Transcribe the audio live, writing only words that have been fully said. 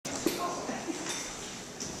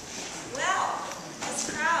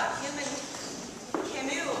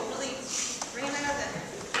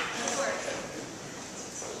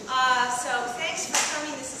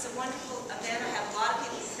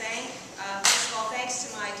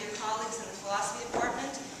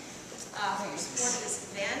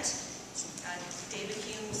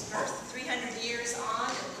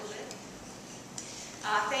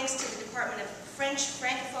Thanks to the Department of French,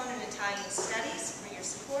 Francophone, and Italian Studies for your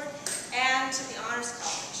support, and to the Honors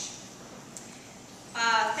College.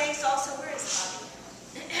 Thanks also, where is Javi?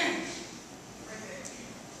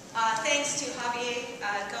 Thanks to Javier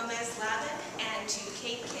Gomez-Lavin and to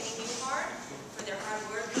Kate Kenny-Newhart for their hard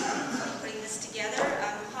work putting this together.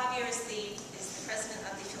 Javier is the president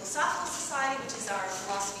of the Philosophical Society, which is our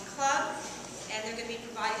philosophy club, and they're going to be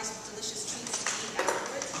providing us with delicious treats to eat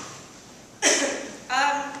afterwards.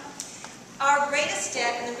 Our greatest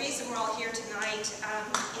debt, and the reason we're all here tonight,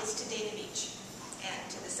 is to Dana Beach and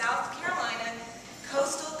to the South Carolina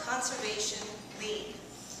Coastal Conservation League.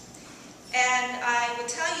 And I will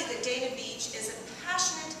tell you that Dana Beach is a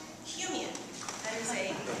passionate Humean. That is a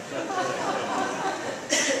follower of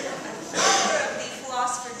the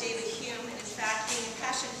philosopher David Hume, and in fact, being a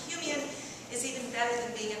passionate Humean is even better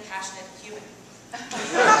than being a passionate human.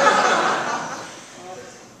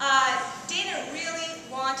 Dana really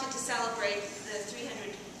wanted to celebrate the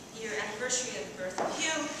 300-year anniversary of the birth of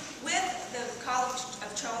Hume with the College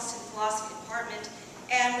of Charleston Philosophy Department,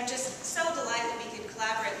 and we're just so delighted that we could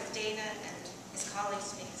collaborate with Dana and his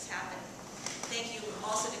colleagues to make this happen. Thank you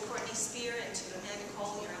also to Courtney Spear and to Amanda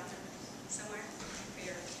Cole, you're out there somewhere, for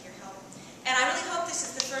your help. And I really hope this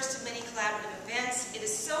is the first of many collaborative events. It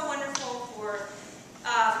is so wonderful for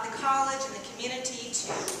the college and the community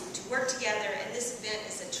to work together, and this event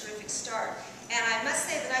is a terrific start. And I must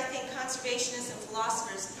say that I think conservationists and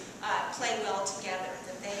philosophers play well together,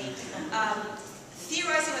 that they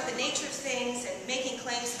theorizing about the nature of things and making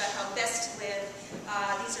claims about how best to live.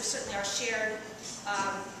 These are certainly our shared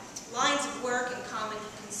lines of work and common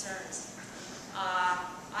concerns.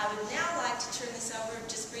 I would now like to turn this over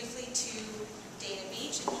just briefly to Dana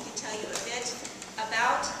Beach, and he can tell you a bit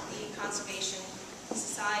about the Conservation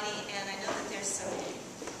Society, and I know that there's some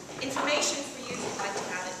information for you if you'd like to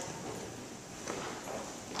have it.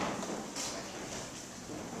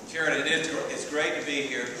 Sharon, it's great to be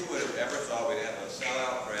here. Who would have ever thought we'd have a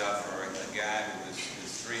sellout crowd for a guy who is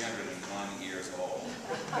 301 years old?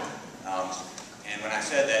 And when I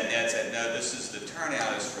said that, Ned said, no, this is the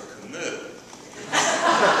turnout is for Camus.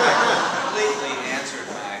 Completely answered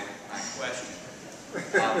my question.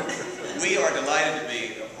 We are delighted to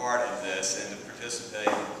be a part of this and to participate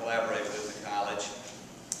and collaborate with the college.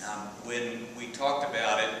 When we talked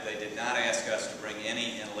about it, they did not ask us to bring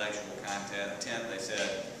any intellectual content. They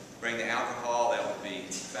said, bring the alcohol, that would be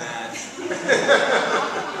fine.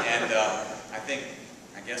 And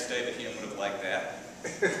I guess David Hume would have liked that.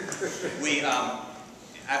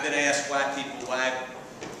 I've been asked why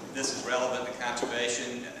this is relevant to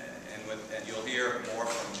conservation, and you'll hear more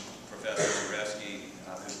from Professor Zaretsky,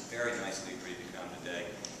 who very nicely agreed to come today.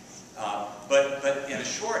 But in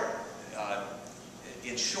short,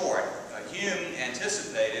 Hume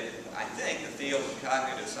anticipated, I think, the field of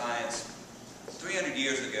cognitive science. 300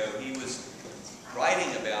 years ago, he was writing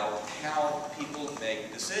about how people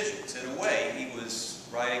make decisions. In a way, he was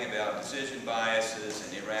writing about decision biases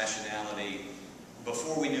and irrationality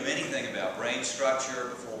before we knew anything about brain structure,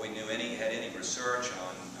 before we had any research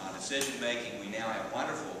on decision making. We now have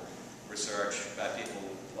wonderful research by people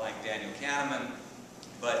like Daniel Kahneman,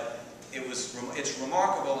 but it's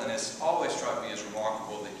remarkable, and it's always struck me as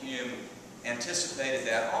remarkable that Hume anticipated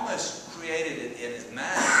that, almost created it in his mind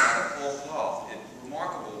out of whole cloth. A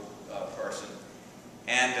remarkable person.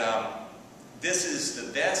 And this is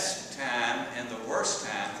the best time and the worst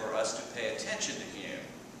time for us to pay attention to Hume,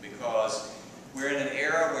 because we're in an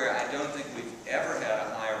era where I don't think we've ever had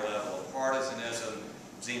a higher level of partisanism,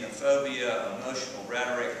 xenophobia, emotional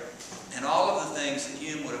rhetoric, and all of the things that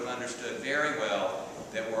Hume would have understood very well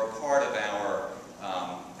that were a part of our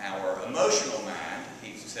emotional mind.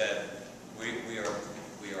 He said, we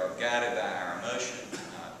are guided by our emotion.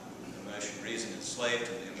 Emotion, reason, enslaved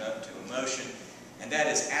to emotion. And that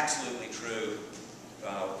is absolutely true in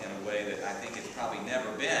a way that I think it's probably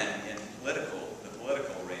never been in the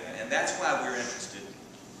political arena. And that's why we're interested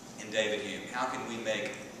in David Hume. How can we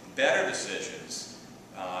make better decisions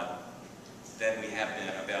than we have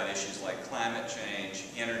been about issues like climate change,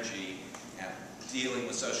 energy, and dealing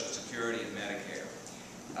with Social Security and Medicare.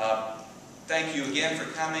 Thank you again for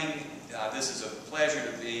coming. This is a pleasure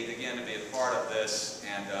to be a part of this,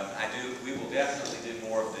 and we will definitely do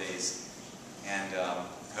more of these, and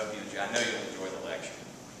hope you enjoy. I know you'll enjoy the lecture.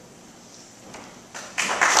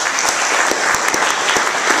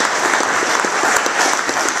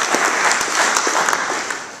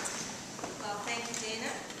 Well, thank you,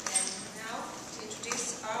 Dana. And now to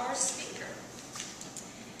introduce our speaker.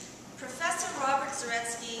 Professor Robert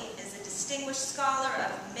Zaretsky is a distinguished scholar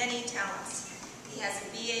of many talents. He has a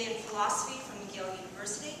BA in philosophy from McGill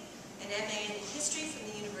University, an MA in history from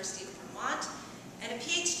the University of Vermont, and a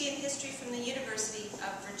PhD in history from the University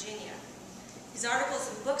of Virginia. His articles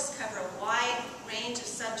and books cover a wide range of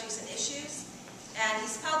subjects and issues, and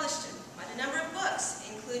he's published quite a number of books,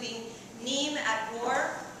 including Hume at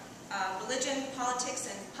War, Religion, Politics,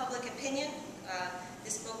 and Public Opinion.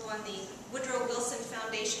 This book won the Woodrow Wilson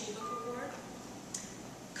Foundation Book Award.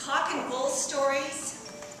 Cock and Bull Stories,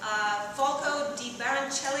 Folco di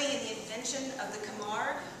Baroncelli and the Invention of the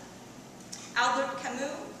Camargue, Albert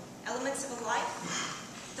Camus, Elements of a Life,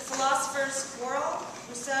 The Philosopher's Quarrel,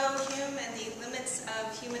 Rousseau, Hume, and the Limits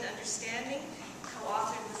of Human Understanding,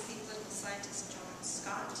 co-authored with the political scientist John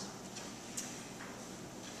Scott.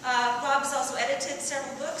 Rob has also edited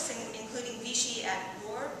several books, including Vichy at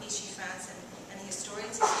War, Vichy, France, and the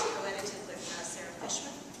Historians. He's co-edited with Sarah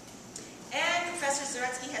Fishman. And Professor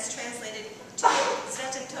Zaretsky has translated two of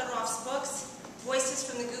Tzvetan Todorov's books, Voices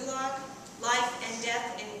from the Gulag, Life and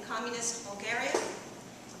Death in Communist Bulgaria,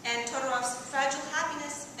 and Todorov's Fragile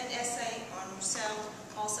Happiness, an essay on Rousseau,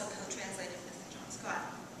 also co-translated with John Scott.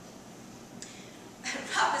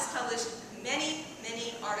 Rob has published many,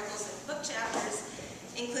 many articles and book chapters,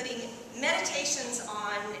 including meditations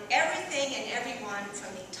on everything and everyone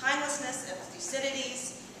from the timelessness of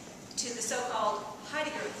Thucydides to the so-called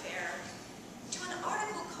Heidegger affair, to an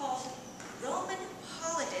article called Roman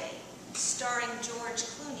Holiday, starring George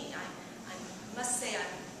Clooney. I must say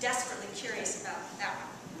I'm desperately curious about that one.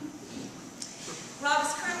 Rob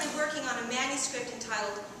is currently working on a manuscript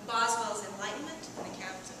entitled Boswell's Enlightenment, an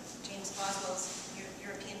account of James Boswell's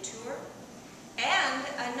European tour, and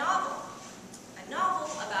a novel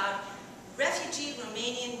about refugee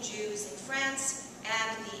Romanian Jews in France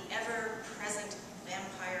and the ever-present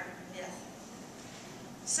vampire myth.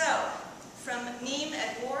 So, from Hume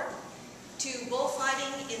at War, to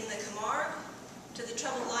bullfighting in the Camargue, to the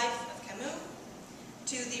troubled life of Camus,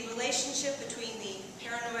 to the relationship between the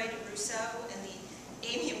paranoid Rousseau and the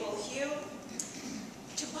amiable Hume,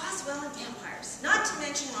 to Boswell and vampires, not to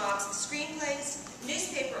mention Rob's screenplays,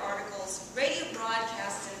 newspaper articles, radio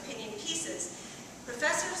broadcasts, and opinion pieces.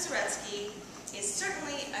 Professor Zaretsky is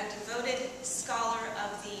certainly a devoted scholar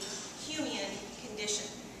of the Humean condition.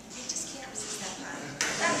 I just can't resist that pun.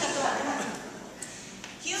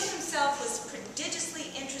 Hume himself was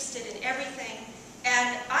prodigiously interested in everything,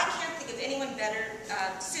 and I can't think of anyone better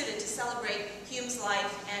suited to celebrate Hume's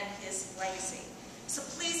life and his legacy. So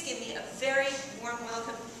please give me a very warm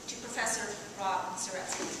welcome to Professor Rob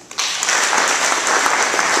Zaretsky.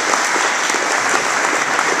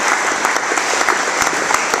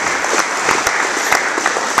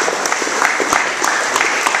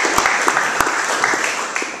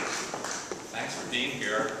 Thanks for being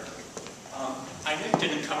here. I know you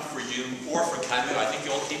didn't come for Hume or for Camus. I think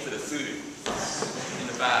you all came for the food in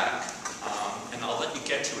the back. And I'll let you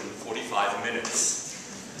get to it in 45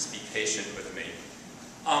 minutes. Just be patient with me.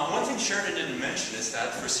 One thing Sheridan didn't mention is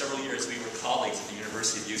that for several years we were colleagues at the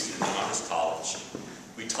University of Houston in the Honors College.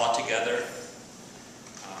 We taught together,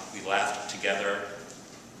 we laughed together,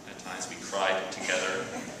 at times we cried together.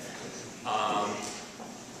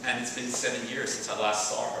 And it's been 7 years since I last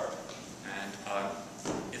saw her. And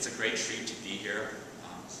it's a great treat to be here,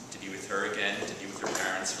 to be with her again, to be with her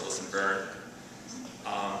parents, Phyllis and Bern,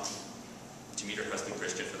 to meet her husband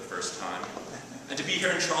Christian for the first time, and to be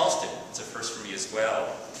here in Charleston. It's a first for me as well.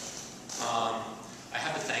 I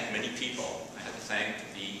have to thank many people. I have to thank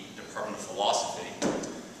the Department of Philosophy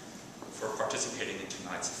for participating in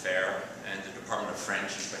tonight's affair, and the Department of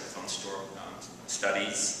French and Francophone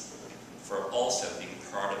Studies for also being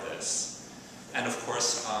part of this. And of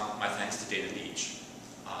course, my thanks to Dana Beach.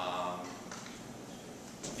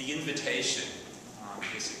 The invitation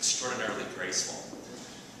is extraordinarily graceful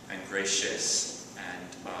and gracious, and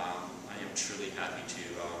I am truly happy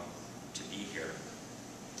to be here.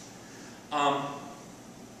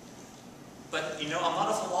 But you know, I'm not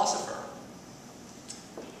a philosopher.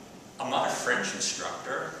 I'm not a French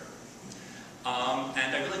instructor,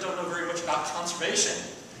 and I really don't know very much about conservation.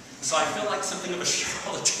 So I feel like something of a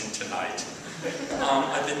charlatan tonight.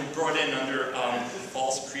 I've been brought in under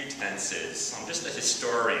false pretenses. I'm just a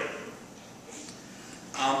historian.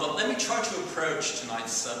 But let me try to approach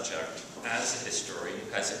tonight's subject as a historian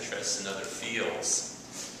who has interests in other fields.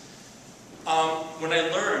 When I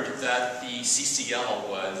learned that the CCL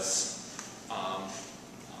was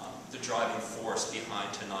the driving force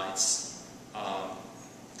behind tonight's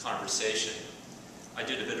conversation, I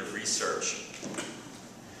did a bit of research.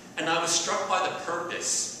 And I was struck by the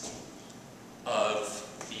purpose of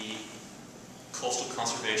the Coastal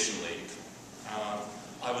Conservation League.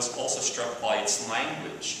 I was also struck by its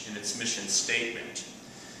language in its mission statement.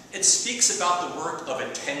 It speaks about the work of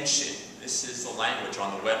attention. This is the language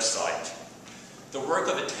on the website. The work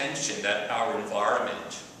of attention that our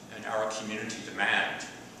environment and our community demand.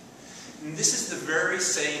 And this is the very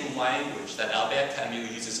same language that Albert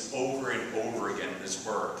Camus uses over and over again in his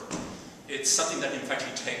work. It's something that, in fact,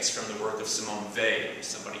 he takes from the work of Simone Weil,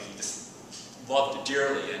 somebody he just loved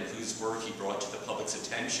dearly and whose work he brought to the public's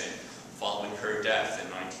attention following her death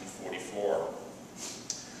in 1944.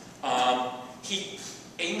 He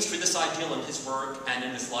aims for this ideal in his work and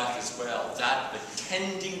in his life as well, that of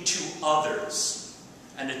attending to others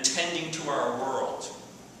and attending to our world.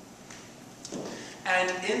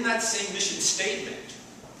 And in that same mission statement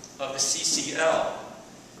of the CCL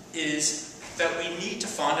is that we need to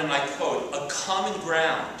find, and I quote, a common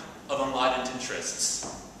ground of enlightened interests.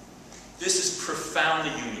 This is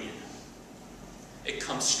profoundly Jungian. It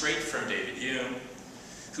comes straight from David Hume,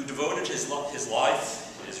 who devoted his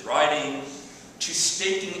life, his writing, to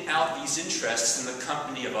staking out these interests in the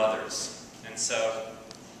company of others. And so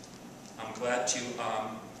I'm glad to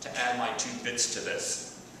add my 2 bits to this.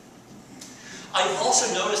 I've also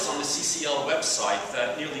noticed on the CCL website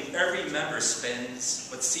that nearly every member spends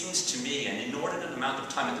what seems to me an inordinate amount of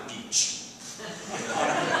time at the beach.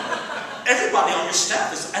 Everybody on your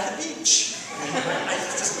staff is at the beach.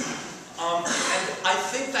 And I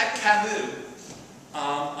think that Camus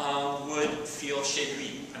would feel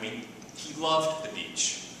chéri. I mean, he loved the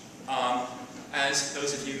beach. As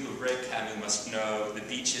those of you who have read Camus must know, the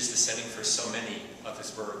beach is the setting for so many of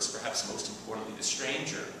his works, perhaps most importantly, The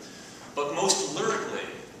Stranger. But most lyrically,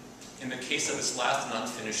 in the case of his last and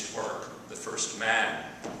unfinished work, The First Man.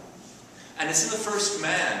 And it's in The First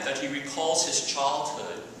Man that he recalls his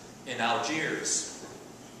childhood in Algiers,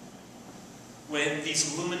 when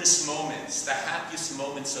these luminous moments, the happiest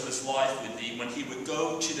moments of his life would be when he would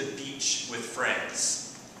go to the beach with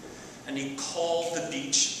friends. And he called the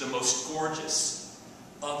beach the most gorgeous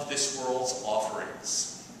of this world's offerings.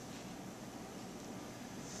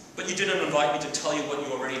 But you didn't invite me to tell you what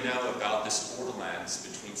you already know about this borderlands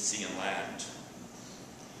between sea and land.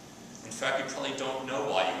 In fact, you probably don't know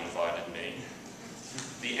why you invited me.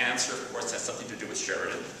 The answer, of course, has something to do with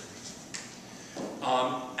Sheridan.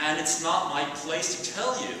 And it's not my place to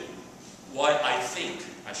tell you why I think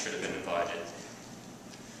I should have been invited.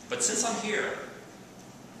 But since I'm here,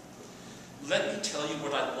 let me tell you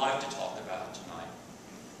what I'd like to talk about tonight.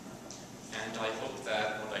 And I hope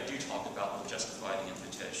that what I do talk about will justify the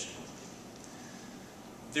invitation.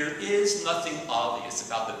 There is nothing obvious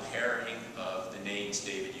about the pairing of the names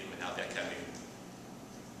David Hume and Albert Camus.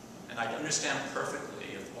 And I understand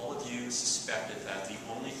perfectly if all of you suspected that the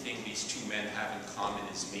only thing these 2 men have in common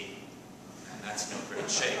is me. And that's no great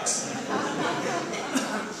shakes.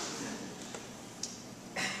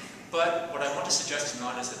 But what I want to suggest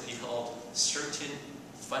tonight is that they held certain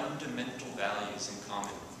fundamental values in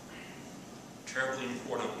common. Terribly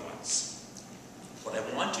important ones. What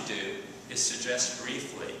I want to do is suggest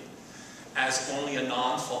briefly, as only a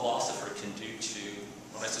non-philosopher can do to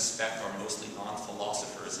what I suspect are mostly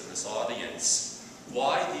non-philosophers in this audience,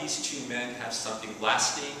 why these 2 men have something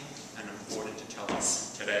lasting and important to tell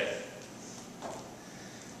us today.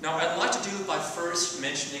 Now, I'd like to do it by first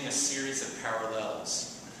mentioning a series of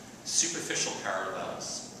parallels, superficial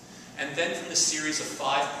parallels. And then from the series of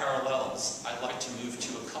 5 parallels, I'd like to move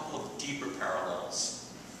to a couple of deeper parallels,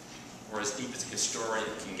 or as deep as a historian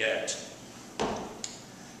can get.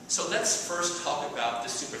 So let's first talk about the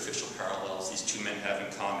superficial parallels these 2 men have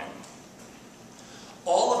in common.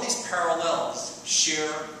 All of these parallels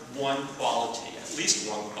share one quality, at least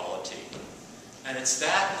one quality, and it's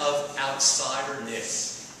that of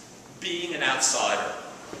outsiderness, being an outsider.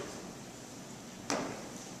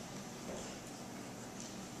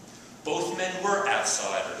 Both men were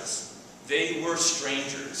outsiders. They were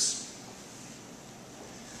strangers.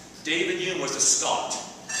 David Hume was a Scot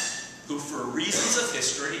who, for reasons of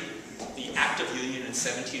history, the Act of Union in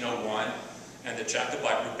 1701 and the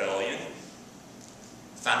Jacobite Rebellion,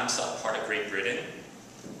 found himself part of Great Britain.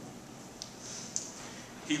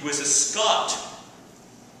 He was a Scot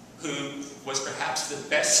who was perhaps the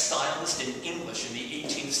best stylist in English in the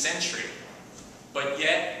 18th century, but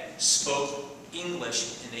yet spoke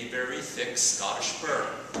English in a very thick Scottish burr,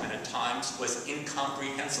 and at times was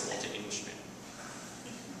incomprehensible to Englishmen.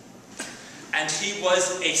 And he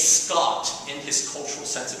was a Scot in his cultural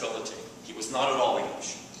sensibility. He was not at all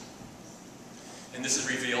English. And this is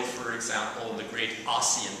revealed, for example, in the great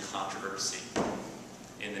Ossian controversy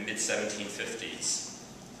in the mid-1750s.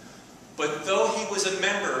 But though he was a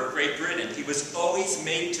member of Great Britain, he was always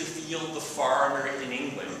made to feel the foreigner in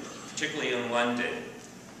England, particularly in London.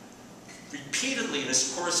 Repeatedly in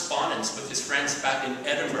his correspondence with his friends back in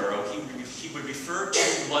Edinburgh, he would refer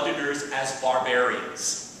to Londoners as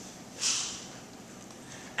barbarians.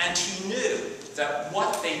 And he knew that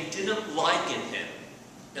what they didn't like in him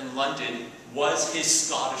in London was his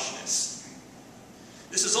Scottishness.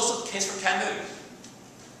 This is also the case for Camus.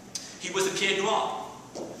 He was a Pied Noir,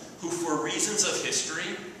 who for reasons of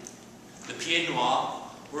history, the Pied Noirs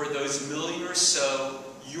were those million or so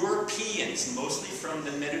Europeans, mostly from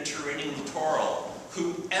the Mediterranean littoral,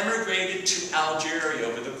 who emigrated to Algeria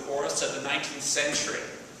over the course of the 19th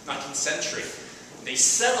century. They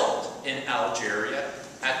settled in Algeria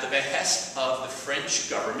at the behest of the French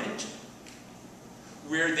government,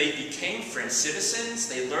 where they became French citizens,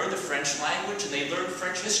 they learned the French language, and they learned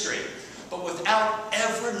French history, but without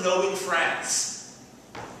ever knowing France,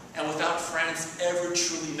 and without France ever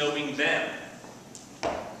truly knowing them.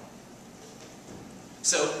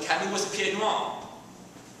 So Camus was a Pied Noir,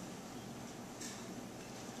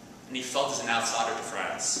 and he felt as an outsider to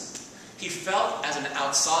France. He felt as an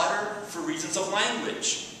outsider for reasons of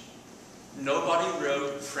language. Nobody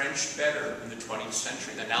wrote French better in the 20th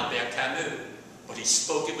century than Albert Camus, but he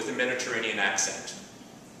spoke it with a Mediterranean accent.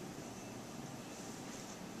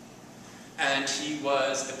 And he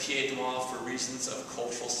was a Pied Noir for reasons of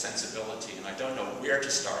cultural sensibility, and I don't know where to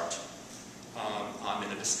start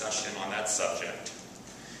in a discussion on that subject.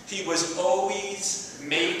 He was always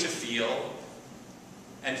made to feel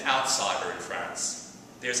an outsider in France.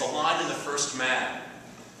 There's a line in The First Man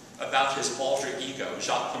about his alter ego,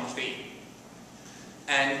 Jacques Comfrey.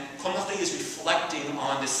 And Comfrey is reflecting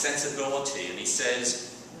on this sensibility, and he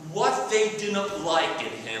says, what they didn't like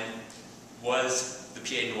in him was the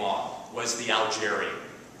Pied Noir, was the Algerian.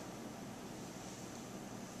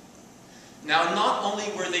 Now, not only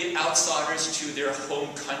were they outsiders to their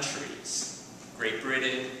home countries, Great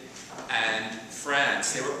Britain and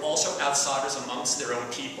France, they were also outsiders amongst their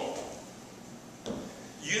own people.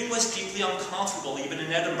 Hume was deeply uncomfortable even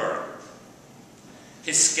in Edinburgh.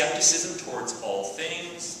 His skepticism towards all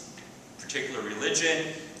things, particular religion,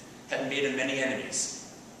 had made him many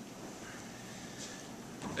enemies.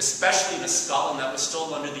 Especially in a Scotland that was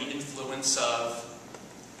still under the influence of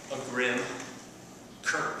a grim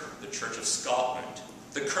Kirk, the Church of Scotland.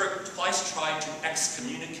 The Kirk twice tried to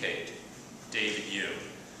excommunicate David Hume,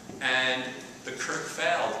 and the Kirk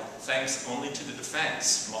failed thanks only to the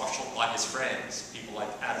defense marshaled by his friends, people like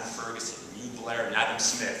Adam Ferguson, Hugh Blair, and Adam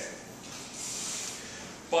Smith.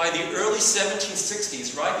 By the early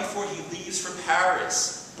 1760s, right before he leaves for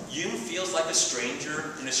Paris, Hume feels like a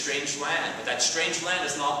stranger in a strange land, but that strange land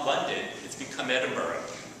is not London, it's become Edinburgh.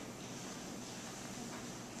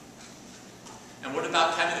 And what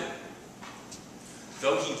about Camus?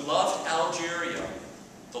 Though he loved Algeria,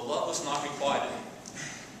 the love was not requited.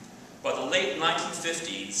 By the late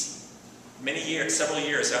 1950s, several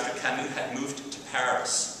years after Camus had moved to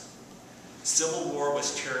Paris, civil war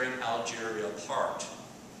was tearing Algeria apart.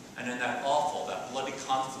 And in that bloody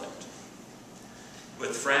conflict,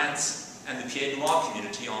 with France and the Pied Noir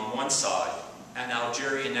community on one side, and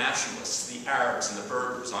Algerian nationalists, the Arabs and the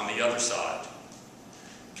Berbers, on the other side,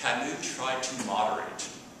 Camus tried to moderate.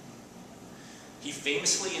 He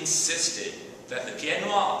famously insisted that the Pied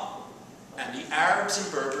Noir and the Arabs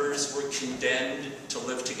and Berbers were condemned to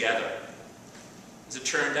live together. As it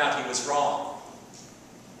turned out, he was wrong.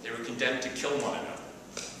 They were condemned to kill one another.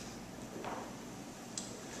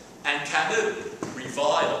 And Camus,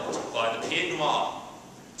 reviled by the Pied Noir,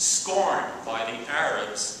 scorned by the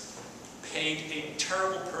Arabs, paid a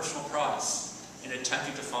terrible personal price in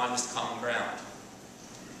attempting to find this common ground.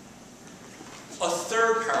 A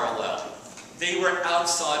third parallel: they were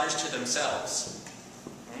outsiders to themselves.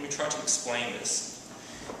 Let me try to explain this.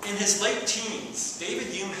 In his late teens, David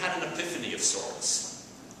Hume had an epiphany of sorts,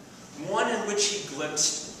 one in which he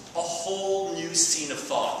glimpsed a whole new scene of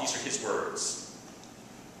thought. These are his words.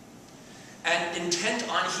 And intent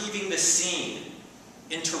on heaving the scene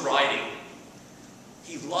into writing,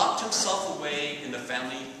 he locked himself away in the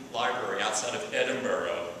family library outside of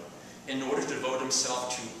Edinburgh in order to devote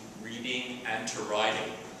himself to reading and to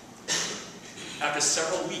writing. After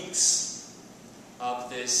several weeks of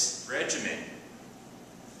this regimen,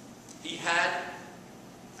 he had,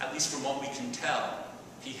 at least from what we can tell,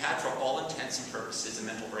 he had for all intents and purposes a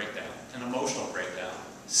mental breakdown, an emotional breakdown.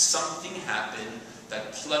 Something happened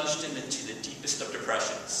that plunged him into the deepest of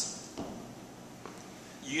depressions.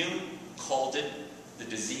 Hume called it the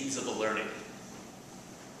disease of the learned.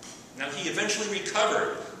 Now, he eventually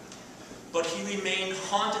recovered, but he remained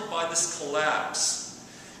haunted by this collapse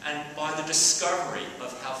and by the discovery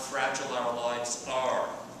of how fragile our lives are,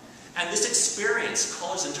 and And this experience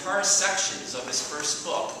colors entire sections of his first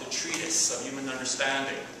book, the Treatise of Human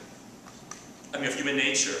Understanding, of human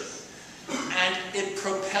nature. And it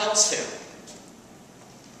propels him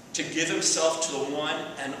to give himself to the one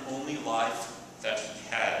and only life that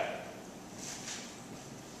he had.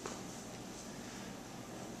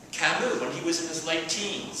 Camus, when he was in his late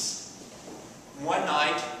teens, one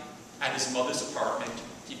night at his mother's apartment,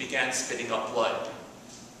 he began spitting up blood.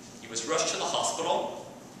 He was rushed to the hospital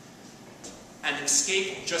and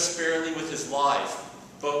escaped just barely with his life,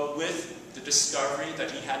 but with the discovery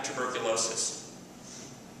that he had tuberculosis,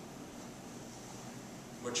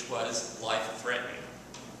 which was life-threatening.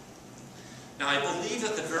 Now, I believe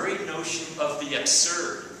that the very notion of the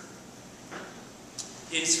absurd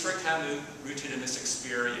is for Camus rooted in this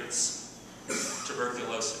experience,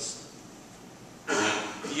 tuberculosis.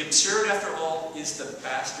 The absurd, after all, is the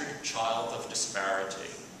bastard child of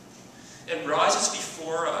disparity. It rises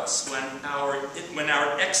before us when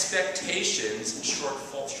our expectations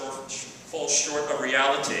fall short of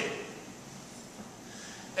reality.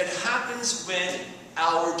 It happens when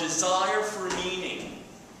our desire for meaning,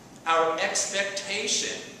 our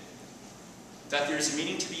expectation that there's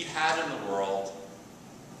meaning to be had in the world,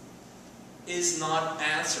 is not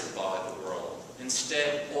answered by the world.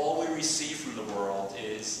 Instead, all we receive from the world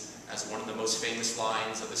is, as one of the most famous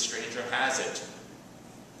lines of The Stranger has it,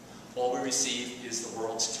 all we receive is the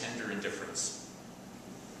world's tender indifference.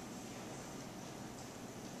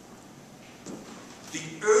 The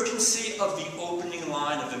urgency of the opening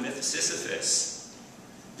line of the myth of Sisyphus.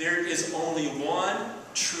 There is only one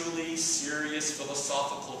truly serious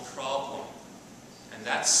philosophical problem, and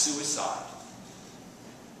that's suicide.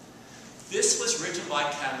 This was written by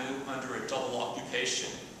Camus under a double occupation.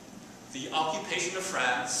 The occupation of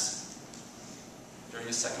France during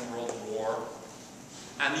the Second World War,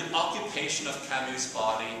 and the occupation of Camus'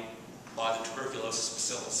 body by the tuberculosis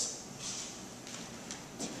bacillus.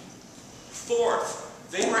 Fourth,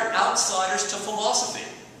 they were outsiders to philosophy.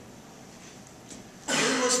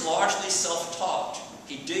 Hume was largely self-taught.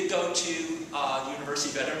 He did go to the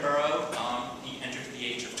University of Edinburgh. He entered at the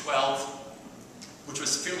age of 12. Which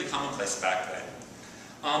was fairly commonplace back then.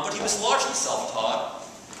 But he was largely self-taught.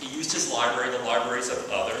 He used his library, the libraries of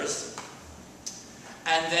others.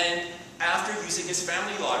 And then, after using his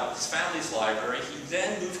family's library, he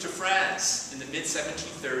then moved to France in the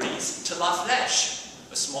mid-1730s to La Flèche,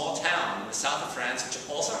 a small town in the south of France, which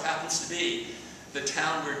also happens to be the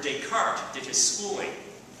town where Descartes did his schooling.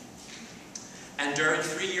 And during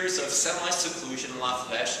 3 years of semi-seclusion in La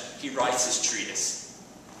Flèche, he writes his treatise.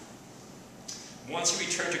 Once he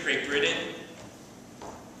returned to Great Britain,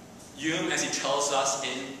 Hume, as he tells us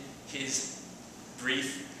in his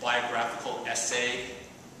brief biographical essay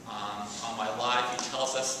on my life, he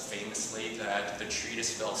tells us famously that the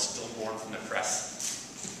treatise fell stillborn from the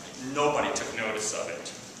press. Nobody took notice of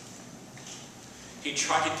it. He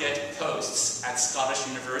tried to get posts at Scottish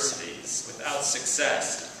universities without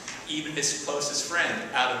success. Even his closest friend,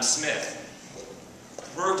 Adam Smith,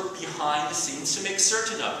 worked behind the scenes to make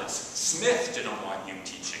certain of this. Smith didn't want Hume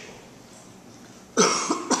teaching.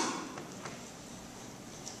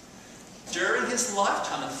 During his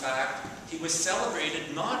lifetime, in fact, he was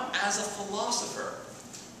celebrated not as a philosopher,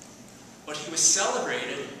 but he was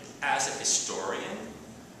celebrated as a historian.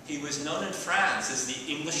 He was known in France as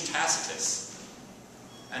the English Tacitus,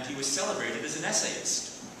 and he was celebrated as an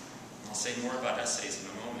essayist. I'll say more about essays in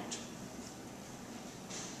a moment.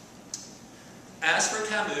 As for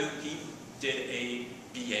Camus, he did a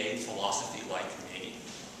BA in philosophy like me.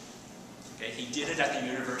 Okay, he did it at the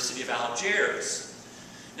University of Algiers.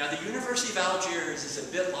 Now, the University of Algiers is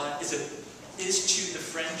a bit like, is to the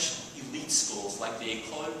French elite schools like the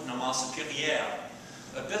École Normale Supérieure,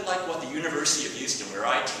 a bit like what the University of Houston, where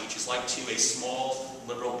I teach, is like to a small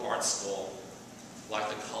liberal arts school like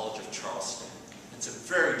the College of Charleston. It's a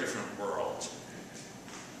very different world.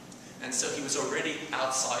 And so he was already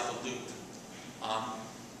outside the loop,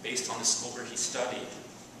 based on the school where he studied.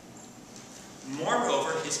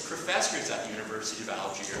 Moreover, his professors at the University of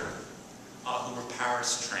Algiers, who were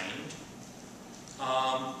Paris-trained,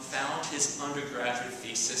 found his undergraduate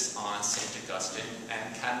thesis on St. Augustine,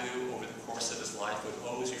 and Camus, over the course of his life, would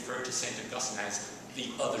always refer to St. Augustine as the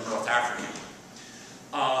other North African.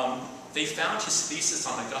 They found his thesis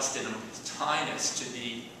on Augustine and Plotinus to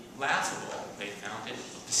be laughable. They found it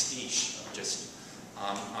a pastiche of just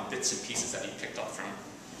bits and pieces that he picked up from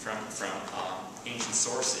ancient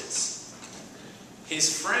sources.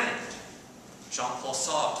 His friend, Jean-Paul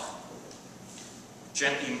Sartre,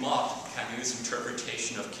 gently mocked Camus'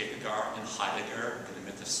 interpretation of Kierkegaard and Heidegger in the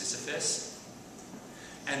myth of Sisyphus.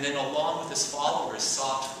 And then along with his followers,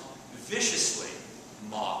 Sartre viciously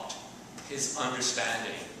mocked his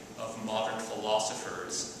understanding of modern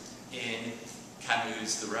philosophers in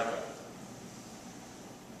Camus' The Rebel.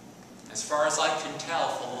 As far as I can tell,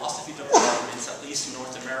 philosophy departments, at least in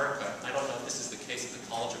North America, I don't know if this is the case at the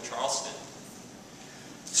College of Charleston,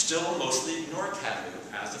 still mostly ignore Camus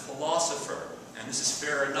as a philosopher. And this is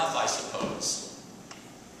fair enough, I suppose,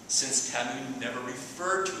 since Camus never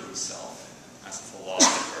referred to himself as a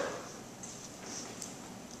philosopher.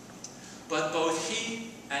 But both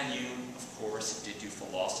he and Hume, of course, did do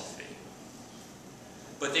philosophy.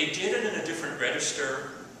 But they did it in a different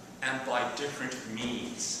register and by different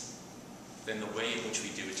means than the way in which we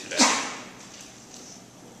do it today.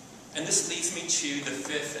 And this leads me to the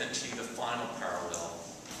fifth and to the final parallel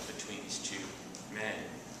between these two men.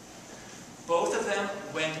 Both of them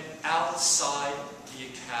went outside the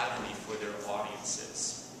academy for their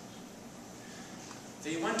audiences.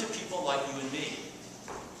 They went to people like you and me,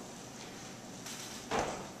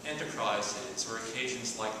 enterprises or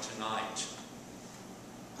occasions like tonight.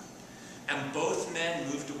 And both men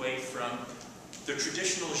moved away from the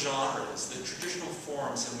traditional genres, the traditional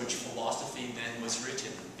forms in which philosophy then was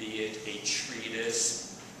written, be it a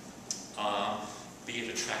treatise, be it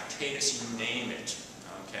a tractatus, you name it,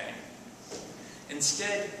 okay?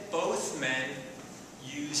 Instead, both men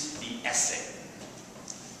used the essay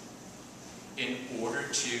in order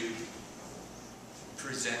to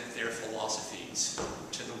present their philosophies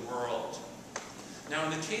to the world. Now, in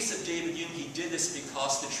the case of David Hume, he did this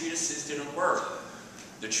because the treatises didn't work.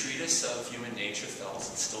 The treatise of human nature fell as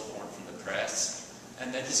it's stillborn from the press,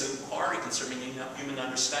 and that his inquiry concerning human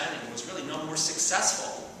understanding was really no more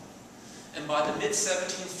successful. And by the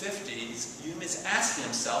mid-1750s, Hume is asking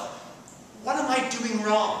himself, what am I doing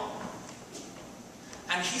wrong?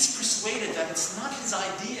 And he's persuaded that it's not his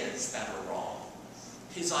ideas that are wrong.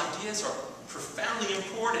 His ideas are profoundly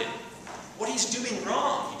important. What he's doing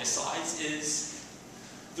wrong, he decides, is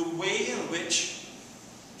the way in which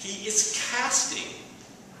he is casting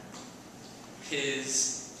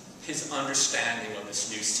his understanding of this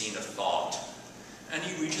new scene of thought. And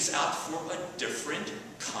he reaches out for a different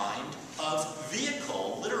kind of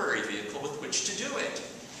vehicle, literary vehicle, with which to do it.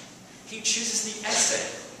 He chooses the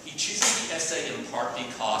essay. He chooses the essay in part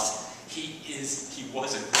because he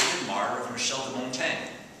was a great admirer of Michel de Montaigne.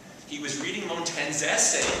 He was reading Montaigne's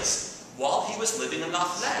essays while he was living in La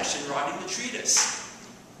Flèche and writing the treatise.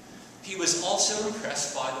 He was also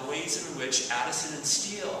impressed by the ways in which Addison and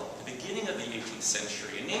Steele, at the beginning of the 18th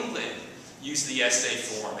century in England, used the essay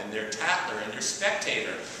form in their Tatler and their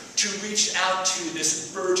Spectator to reach out to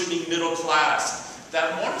this burgeoning middle class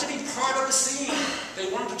that wanted to be part of the scene.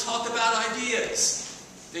 They wanted to talk about ideas.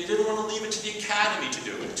 They didn't want to leave it to the academy to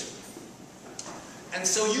do it. And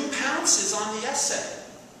so Hume pounces on the essay,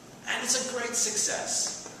 and it's a great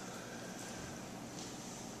success.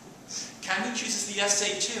 Camus chooses the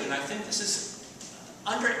essay too, and I think this is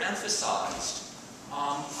underemphasized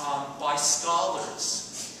by scholars.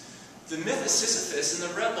 The myth of Sisyphus and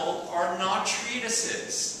the Rebel are not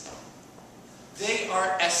treatises. They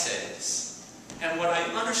are essays. And what I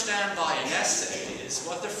understand by an essay is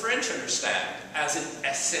what the French understand as an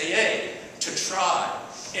essayer, to try.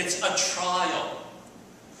 It's a trial.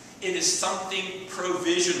 It is something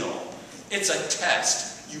provisional. It's a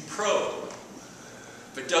test. You probe.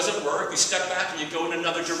 If it doesn't work, you step back and you go in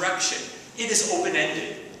another direction. It is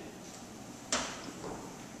open-ended.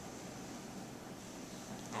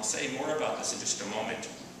 I'll say more about this in just a moment.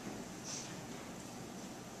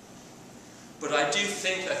 But I do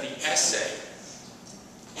think that the essay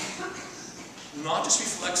not just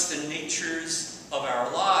reflects the natures of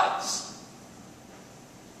our lives,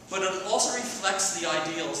 but it also reflects the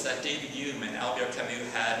ideals that David Hume and Albert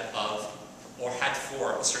Camus had of, or had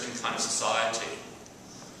for, a certain kind of society.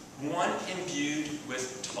 One imbued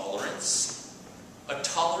with tolerance, a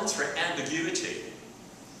tolerance for ambiguity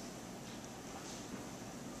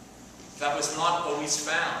that was not always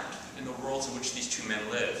found in the worlds in which these two men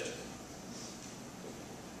lived.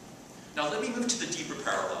 Now let me move to the deeper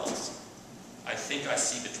parallels I think I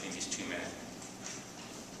see between these two men.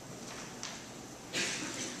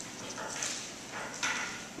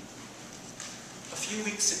 A few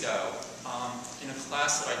weeks ago, in a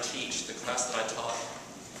class that I teach, the class that I taught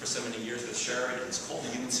for so many years with Sheridan, it's called The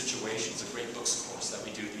Human Situation. It's a great books course that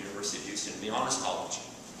we do at the University of Houston, in the Honors College.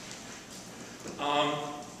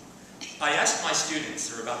 I asked my students,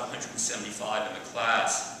 there were about 175 in the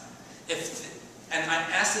class, and I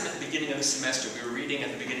asked them at the beginning of the semester, we were reading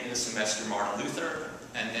at the beginning of the semester Martin Luther,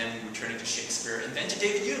 and then we were turning to Shakespeare, and then to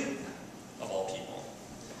David Hume, of all people.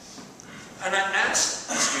 And I asked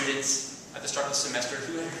the students at the start of the semester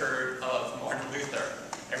who had heard of Martin Luther.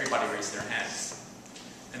 Everybody raised their hands.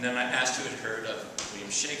 And then I asked who had heard of William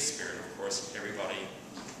Shakespeare, and of course everybody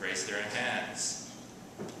raised their hands.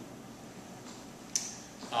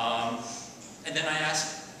 And then I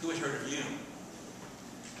asked who had heard of Hume.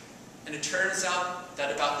 And it turns out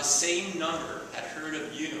that about the same number had heard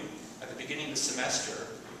of Hume at the beginning of the semester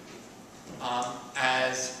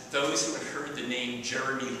as those who had heard the name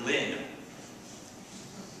Jeremy Lin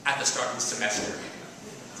at the start of the semester.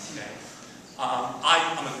 Okay.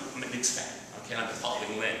 I'm a Knicks fan. Okay, I've been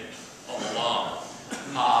following Lin all along.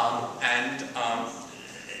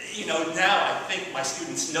 You know, now I think my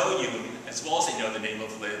students know Hume as well as they know the name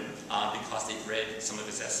of Lin because they've read some of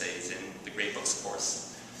his essays in the Great Books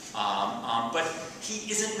course. But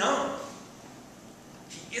he isn't known.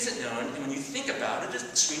 He isn't known, and when you think about it, it's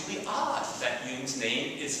extremely odd that Hume's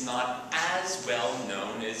name is not as well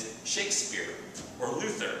known as Shakespeare or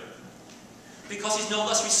Luther, because he's no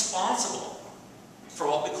less responsible for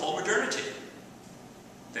what we call modernity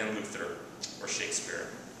than Luther or Shakespeare.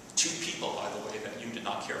 Two people, by the way, that Hume did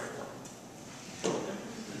not care for.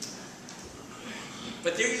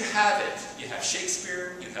 But there you have it. You have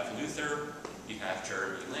Shakespeare, you have Luther, you have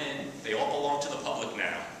Jeremy Lin. They all belong to the public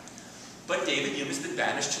now. But David Hume has been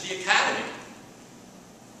banished to the Academy.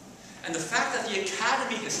 And the fact that the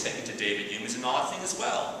Academy has taken to David Hume is an odd thing as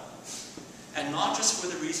well. And not just for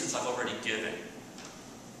the reasons I've already given.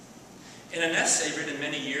 In an essay written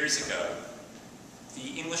many years ago,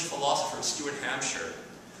 the English philosopher Stuart Hampshire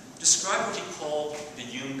described what he called the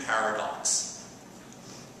Hume paradox.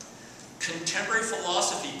 Contemporary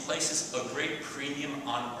philosophy places a great premium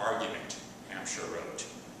on argument, Hampshire wrote.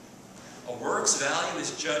 A work's value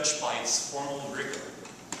is judged by its formal rigor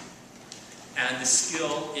and the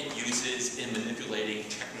skill it uses in manipulating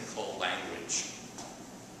technical language.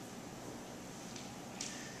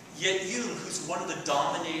 Yet Hume, who's one of the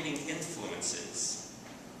dominating influences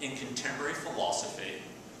in contemporary philosophy,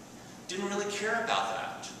 didn't really care about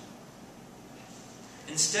that.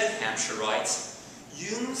 Instead, Hampshire writes,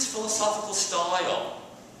 Hume's philosophical style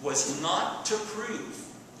was not to prove.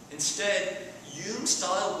 Instead, Hume's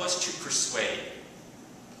style was to persuade.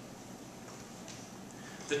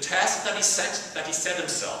 The task that he set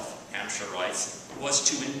himself, Hampshire writes, was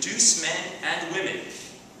to induce men and women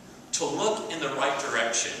to look in the right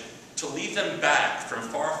direction, to lead them back from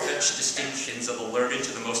far-fetched distinctions of the learned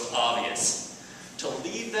to the most obvious, to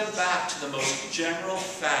lead them back to the most general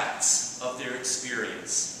facts of their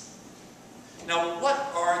experience. Now,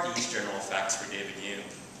 what are these general facts for David Hume?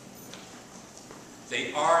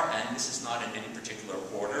 They are, and this is not in any particular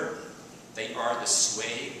order, they are the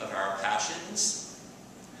sway of our passions,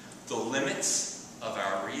 the limits of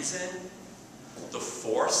our reason, the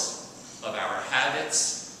force of our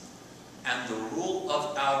habits, and the rule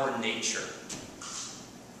of our nature.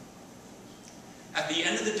 At the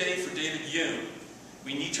end of the day, for David Hume,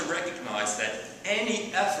 we need to recognize that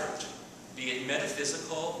any effort, be it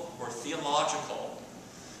metaphysical or theological,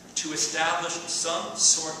 to establish some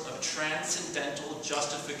sort of transcendental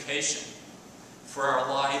justification for our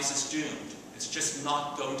lives is doomed. It's just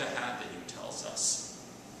not going to happen, Hume tells us.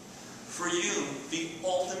 For Hume, the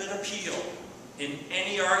ultimate appeal in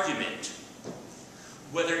any argument,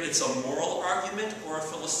 whether it's a moral argument or a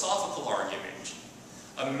philosophical argument,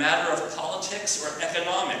 a matter of politics or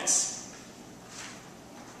economics,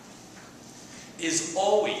 is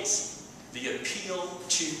always the appeal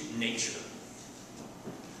to nature,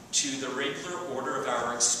 to the regular order of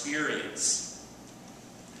our experience,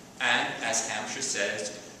 and, as Hampshire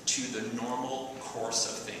says, to the normal course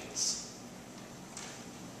of things.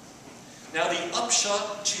 Now, the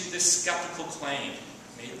upshot to this skeptical claim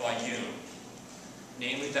made by Hume,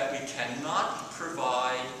 namely that we cannot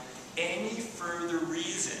provide any further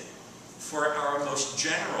reason for our most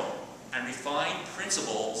general and refined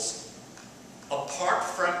principles apart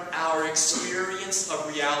from our experience of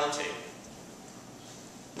reality.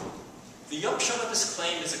 The upshot of this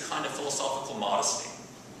claim is a kind of philosophical modesty.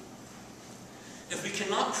 If we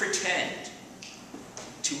cannot pretend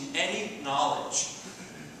to any knowledge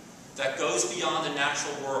that goes beyond the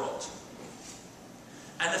natural world,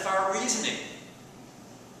 and if our reasoning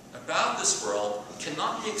about this world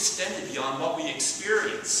cannot be extended beyond what we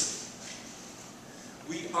experience,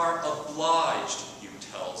 we are obliged, Hume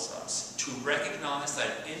tells us, to recognize that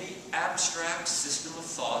any abstract system of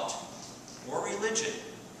thought or religion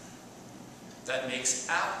that makes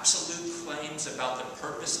absolute claims about the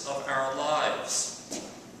purpose of our lives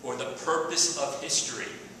or the purpose of history,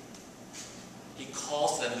 he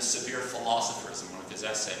calls them the severe philosophers in one of his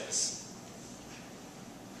essays.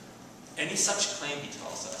 Any such claim, he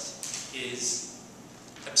tells us, is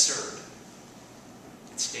absurd.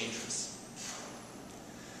 It's dangerous.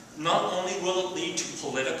 not only will it lead to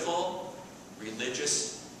political,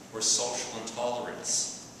 religious, or social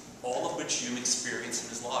intolerance, all of which Hume experienced in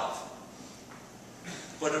his life,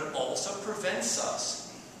 but it also prevents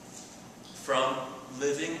us from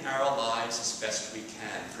living our lives as best we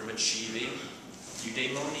can, from achieving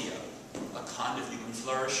eudaimonia, a kind of human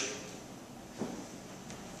flourishing.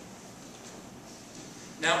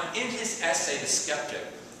 Now, in his essay, The Skeptic,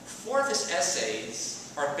 4 of his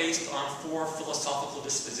essays are based on 4 philosophical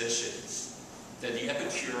dispositions: the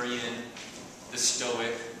Epicurean, the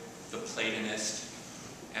Stoic, the Platonist,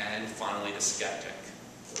 and finally the Skeptic.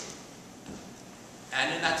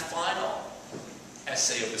 And in that final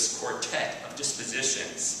essay of this quartet of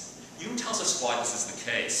dispositions, Hume tells us why this is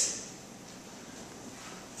the case.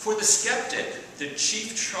 For the skeptic, the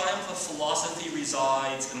chief triumph of philosophy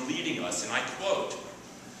resides in leading us, and I quote,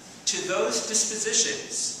 "To those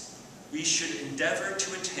dispositions we should endeavor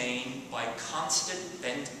to attain by constant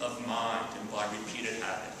bent of mind and by repeated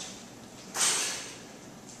habit."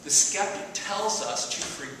 The skeptic tells us to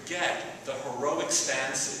forget the heroic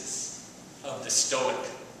stances of the Stoic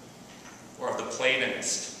or of the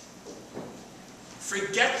Platonist.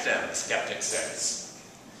 Forget them, the skeptic says.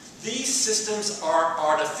 These systems are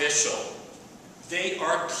artificial. They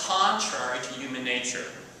are contrary to human nature.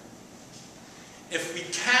 If we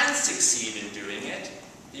can succeed in doing it,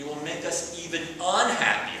 they will make us even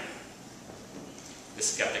unhappier, the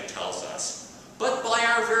skeptic tells us. But by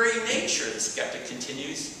our very nature, the skeptic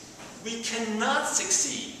continues, we cannot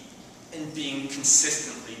succeed in being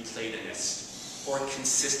consistently Platonist, or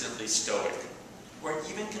consistently Stoic, or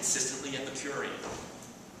even consistently Epicurean.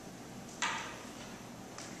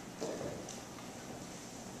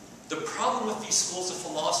 The problem with these schools of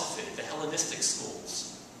philosophy, the Hellenistic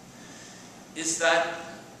schools, is that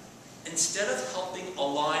instead of helping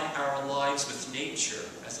align our lives with nature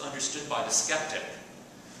as understood by the skeptic,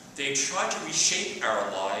 they try to reshape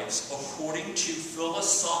our lives according to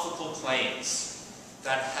philosophical claims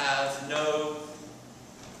that have no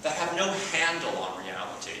handle on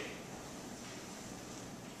reality.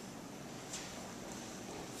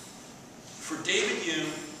 For David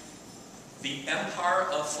Hume, the empire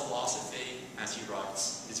of philosophy, as he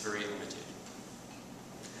writes, is very limited.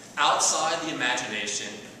 Outside the imagination,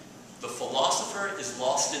 the philosopher is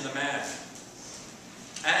lost in the man.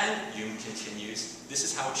 And, Hume continues, this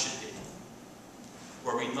is how it should be.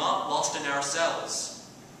 Were we not lost in ourselves,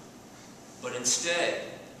 but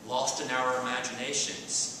instead lost in our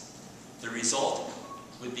imaginations, the result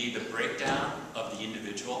would be the breakdown of the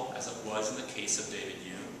individual, as it was in the case of David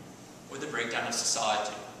Hume, or the breakdown of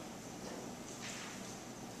society.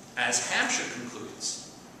 As Hampshire concludes,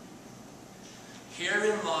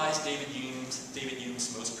 herein lies David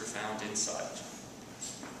Hume's most profound insight.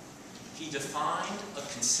 He defined a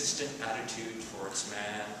consistent attitude towards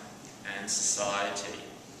man and society,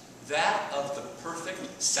 that of the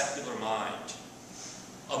perfect secular mind,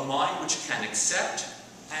 a mind which can accept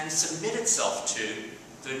and submit itself to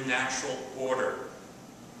the natural order,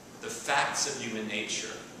 the facts of human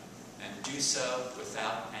nature, and do so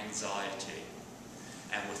without anxiety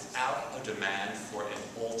and without a demand for an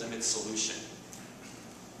ultimate solution.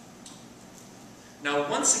 Now,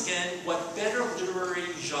 once again, what better literary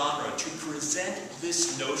genre to present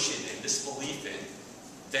this notion and this belief in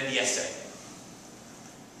than the essay?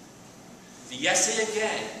 The essay,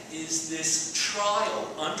 again, is this trial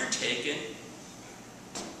undertaken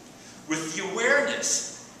with the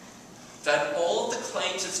awareness that all of the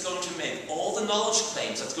claims it's going to make, all the knowledge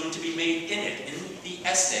claims that's going to be made in it, in the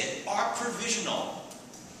essay, are provisional.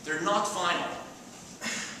 They're not final.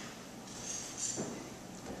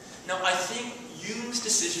 Now, I think Hume's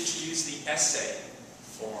decision to use the essay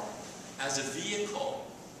form as a vehicle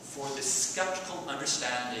for the skeptical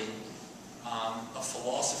understanding of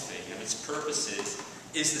philosophy and its purposes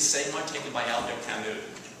is the same one taken by Albert Camus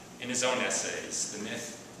in his own essays, The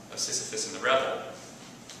Myth of Sisyphus and the Rebel.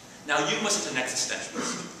 Now, Hume wasn't an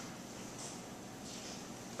existentialist,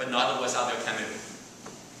 but neither was Albert Camus.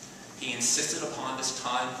 He insisted upon this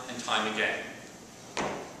time and time again.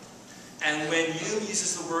 And when Hume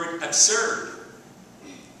uses the word absurd,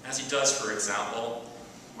 as he does, for example,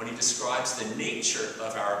 when he describes the nature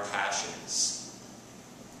of our passions,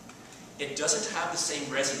 it doesn't have the same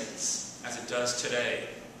resonance as it does today.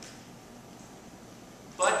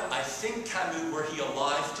 But I think Camus, were he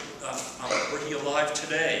alive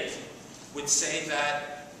today, would say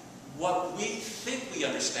that what we think we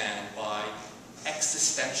understand by the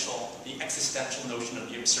existential notion of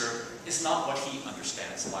the absurd is not what he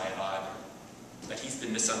understands by it either, that he's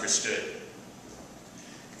been misunderstood.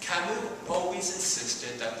 Camus always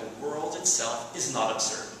insisted that the world itself is not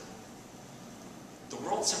absurd. The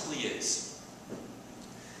world simply is.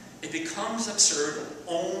 It becomes absurd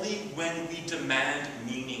only when we demand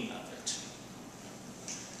meaning of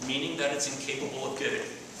it, meaning that it's incapable of giving.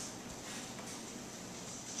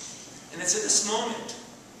 And it's at this moment,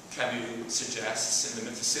 Camus suggests in the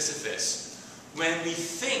Myth of Sisyphus, when we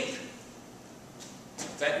think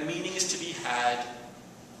that meaning is to be had,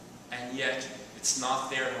 and yet it's not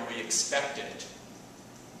there when we expect it.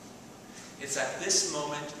 It's at this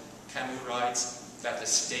moment, Camus writes, that the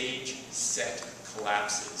stage set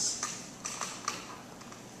collapses.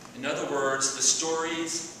 In other words, the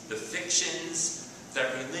stories, the fictions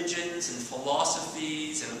that religions and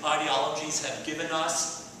philosophies and ideologies have given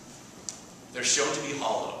us, they're shown to be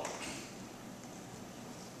hollow.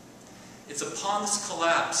 It's upon this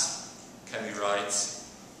collapse, Camus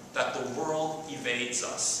writes, that the world evades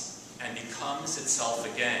us and becomes itself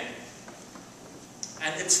again.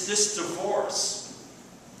 And it's this divorce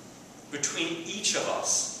between each of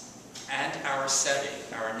us and our setting,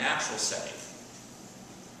 our natural setting.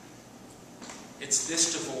 It's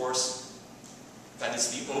this divorce that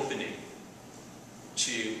is the opening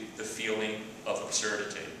to the feeling of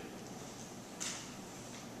absurdity.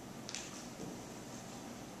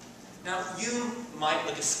 Now, you might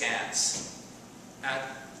look askance at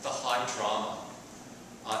the high drama,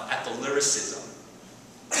 at the lyricism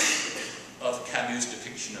of Camus'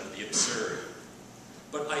 depiction of the absurd.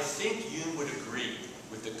 But I think Hume would agree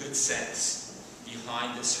with the good sense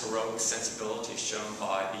behind this heroic sensibility shown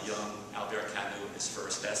by the young Albert Camus in his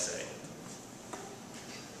first essay.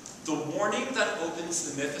 The warning that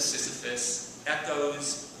opens the Myth of Sisyphus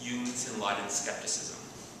echoes Hume's enlightened skepticism.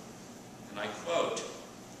 And I quote,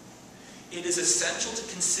 "It is essential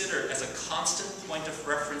to consider as a constant point of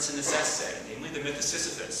reference in this essay, namely the Myth of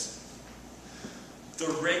Sisyphus,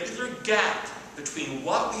 the regular gap between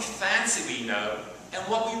what we fancy we know and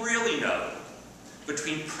what we really know,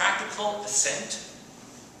 between practical assent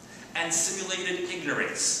and simulated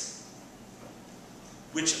ignorance,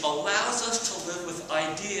 which allows us to live with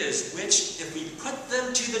ideas which, if we put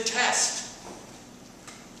them to the test,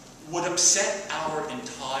 would upset our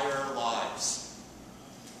entire lives."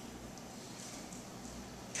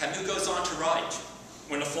 Camus goes on to write,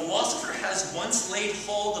 "When a philosopher has once laid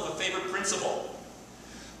hold of a favorite principle,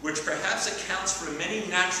 which perhaps accounts for many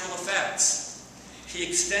natural effects, he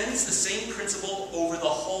extends the same principle over the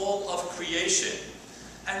whole of creation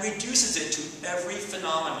and reduces it to every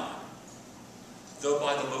phenomenon, though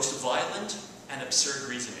by the most violent and absurd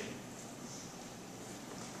reasoning."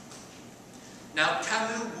 Now,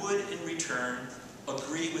 Camus would, in return,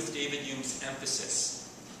 agree with David Hume's emphasis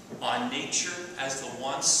on nature as the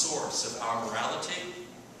one source of our morality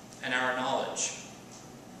and our knowledge.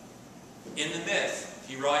 In the myth,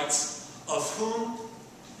 he writes, "Of whom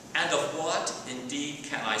and of what, indeed,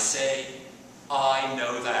 can I say, I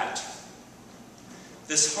know that?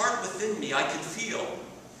 This heart within me I can feel.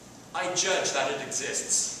 I judge that it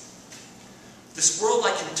exists. This world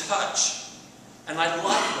I can touch, and I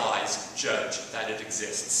likewise judge that it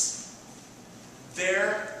exists.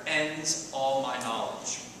 There ends all my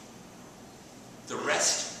knowledge. The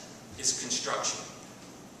rest is construction."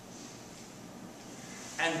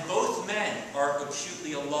 And both men are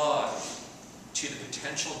acutely alive to the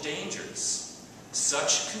potential dangers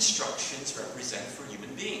such constructions represent for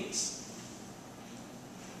human beings.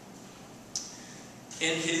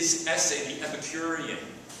 In his essay, The Epicurean,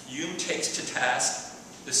 Hume takes to task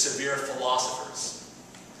the severe philosophers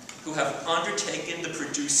who have undertaken the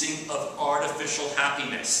producing of artificial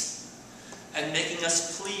happiness and making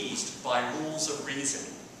us pleased by rules of reason.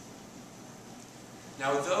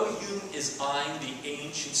 Now, though Hume is eyeing the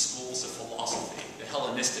ancient schools of philosophy, the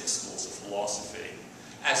Hellenistic schools of philosophy,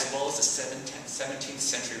 as well as the 17th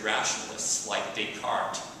century rationalists like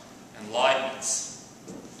Descartes and Leibniz,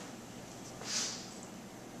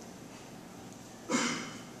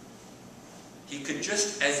 he could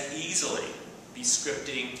just as easily be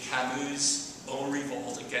scripting Camus' own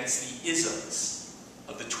revolt against the isms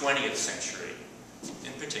of the 20th century,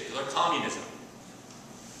 in particular communism.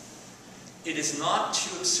 It is not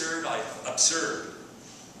too absurd, I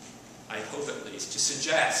hope at least, to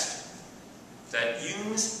suggest that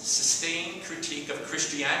Hume's sustained critique of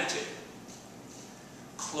Christianity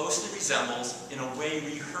closely resembles, in a way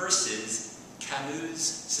rehearses, Camus'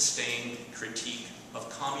 sustained critique of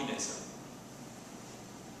communism,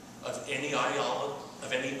 of any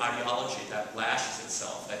ideology that lashes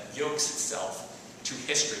itself, that yokes itself to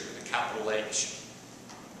history with a capital H.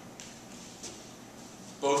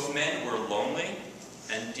 Both men were lonely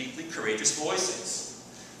and deeply courageous voices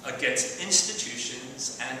against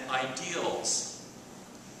institutions and ideals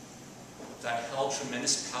that held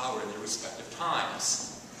tremendous power in their respective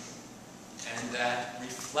times, and that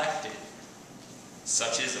reflected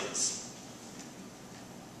such isms.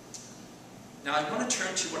 Now I want to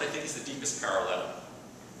turn to what I think is the deepest parallel.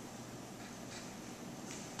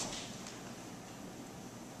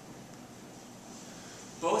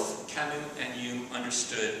 Both Camus and Hume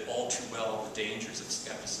understood all too well the dangers of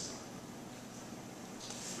skepticism.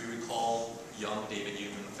 We recall young David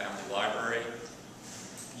Hume in the family library,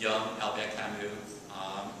 young Albert Camus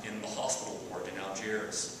in the hospital ward in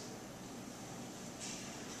Algiers.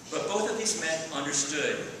 But both of these men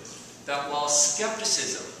understood that while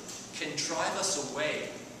skepticism can drive us away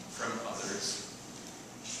from others,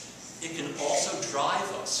 it can also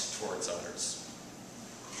drive us towards others.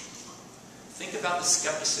 Think about the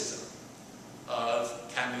skepticism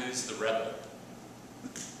of Camus' The Rebel.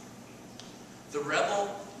 The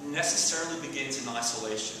rebel necessarily begins in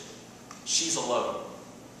isolation. She's alone.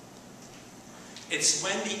 It's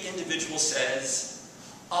when the individual says,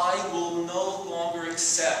 I will no longer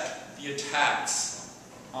accept the attacks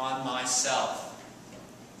on myself,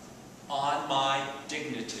 on my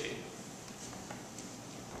dignity.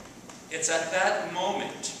 It's at that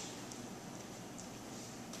moment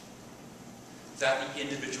that the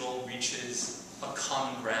individual reaches a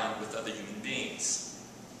common ground with other human beings.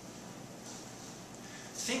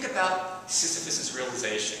 Think about Sisyphus'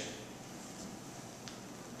 realization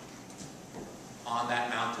on that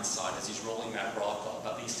mountainside as he's rolling that rock up,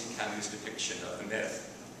 at least in Camus' depiction of the myth.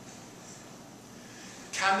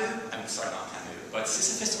 But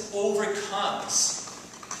Sisyphus overcomes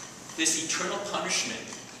this eternal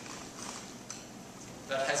punishment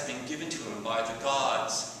that has been given to him by the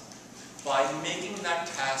gods by making that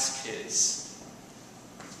task his.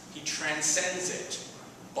 He transcends it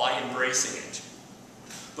by embracing it.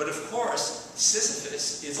 But of course,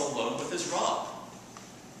 Sisyphus is alone with his rock.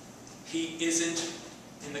 He isn't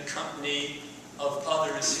in the company of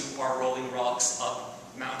others who are rolling rocks up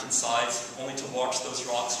mountainsides, only to watch those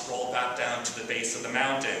rocks roll back down to the base of the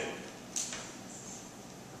mountain.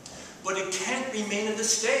 But it can't remain at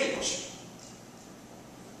this stage.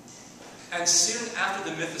 And soon after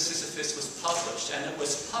the myth of Sisyphus was published, and it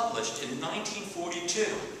was published in 1942,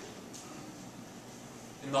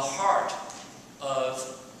 in the heart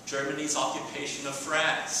of Germany's occupation of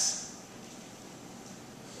France.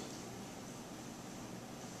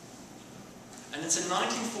 And it's in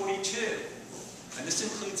 1942, and this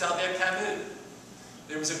includes Albert Camus,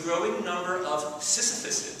 there was a growing number of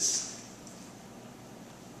Sisyphuses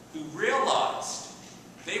who realized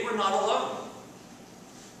they were not alone.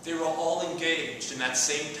 They were all engaged in that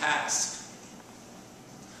same task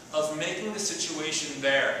of making the situation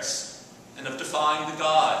theirs and of defying the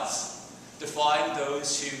gods, defying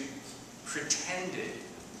those who pretended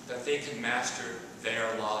that they could master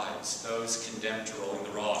their lives, those condemned to rolling the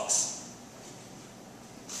rocks.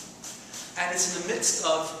 And it's in the midst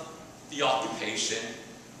of the occupation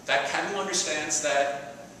that Camus understands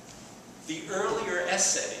that the earlier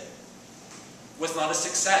essay was not a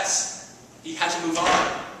success. He had to move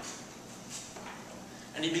on.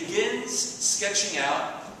 And he begins sketching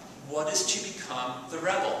out what is to become The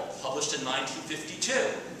Rebel, published in 1952.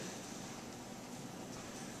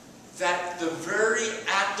 That the very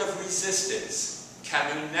act of resistance,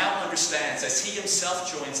 Camus now understands as he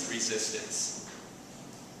himself joins the resistance,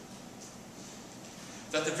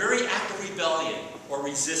 that the very act of rebellion or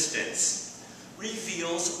resistance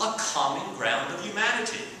reveals a common ground of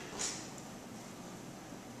humanity.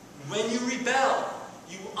 When you rebel,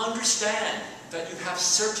 you understand that you have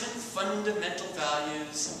certain fundamental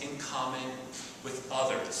values in common with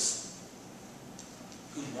others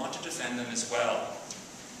who want to defend them as well.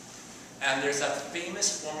 And there's that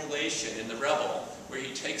famous formulation in The Rebel where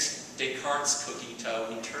he takes Descartes' cookie dough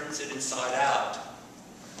and he turns it inside out.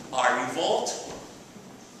 I revolt,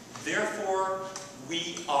 therefore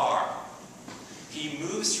we are. He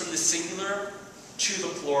moves from the singular to the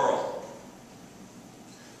plural.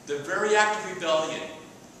 The very act of rebellion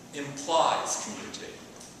implies community.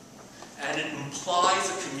 And it implies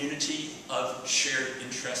a community of shared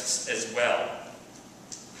interests as well.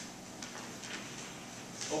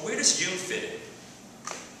 Well, where does Hume fit in?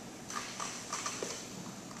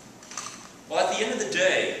 Well, at the end of the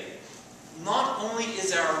day, not only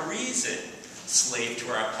is our reason slave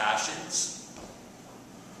to our passions,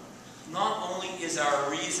 not only is our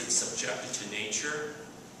reason subjected to nature,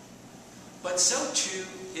 but so too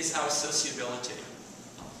is our sociability.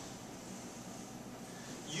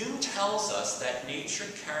 Hume tells us that nature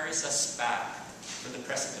carries us back from the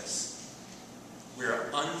precipice. We are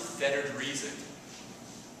unfettered reason.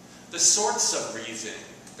 The sorts of reason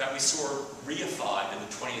that we saw reified in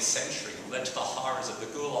the 20th century and led to the horrors of the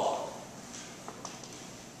Gulag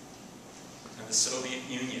and the Soviet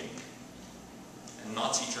Union and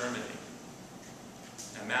Nazi Germany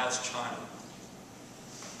and Mao's China.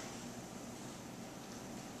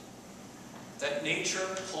 That nature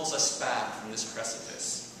pulls us back from this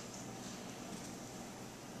precipice.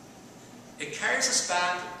 It carries us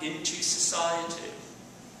back into society.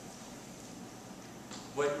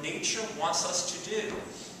 What nature wants us to do,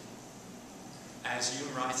 as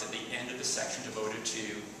Hume writes at the end of the section devoted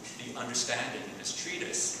to the understanding in his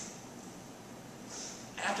treatise,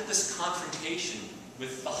 after this confrontation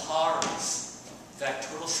with the horrors that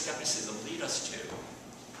total skepticism lead us to,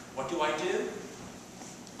 what do?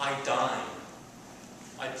 I dine.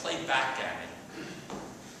 I play backgammon.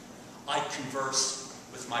 I converse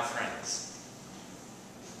with my friends.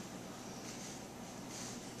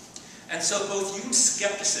 And so both Hume's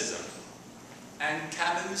skepticism and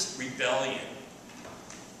Camus' rebellion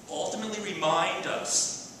ultimately remind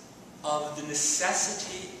us of the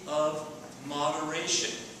necessity of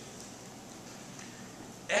moderation.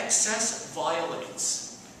 Excess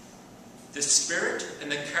violates the spirit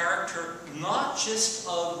and the character not just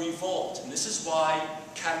of revolt, and this is why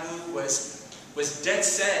Camus was dead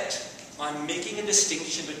set on making a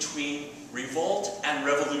distinction between revolt and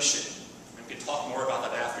revolution. We can talk more about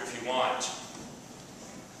that after if you want.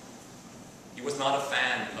 He was not a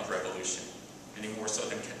fan of revolution, any more so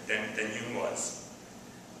than Hume was.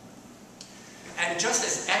 And just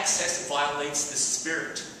as excess violates the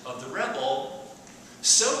spirit of the rebel,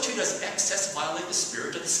 so too does excess violate the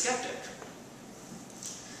spirit of the skeptic.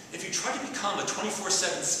 If you try to become a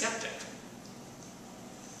 24/7 skeptic,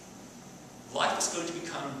 life is going to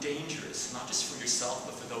become dangerous, not just for yourself,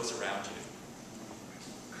 but for those around you.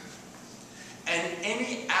 And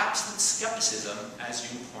any absolute skepticism, as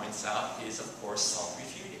Hume points out, is of course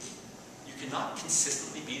self-refuting. You cannot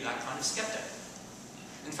consistently be that kind of skeptic.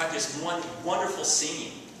 In fact, there's one wonderful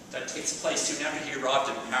scene that takes place soon after he arrived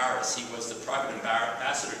in Paris. He was the private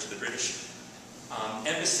ambassador to the British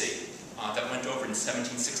embassy that went over in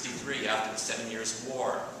 1763 after the 7 Years'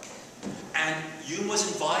 War. And Hume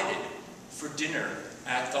was invited for dinner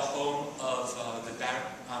at the home of the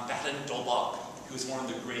Baron d'Holbach, who was one of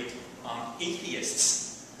the great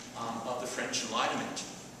atheists of the French Enlightenment.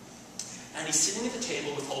 And he's sitting at the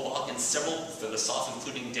table with Holbach and several philosophers,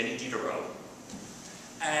 including Denis Diderot.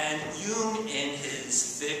 And Hume, in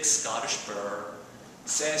his thick Scottish burr,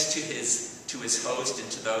 says to his host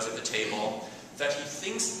and to those at the table that he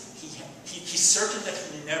thinks he's certain that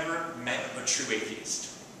he never met a true atheist.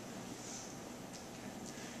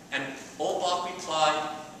 And Holbach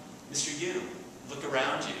replied, "Mr. Hume, look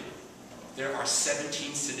around you. There are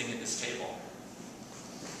 17 sitting at this table."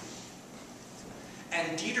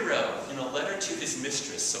 And Diderot, in a letter to his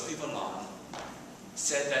mistress, Sophie Valland,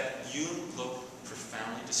 said that Hume looked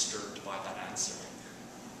profoundly disturbed by that answer.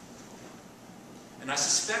 And I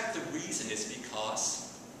suspect the reason is because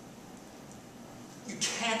you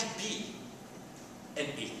can't be an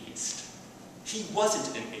atheist. He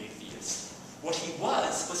wasn't an atheist. What he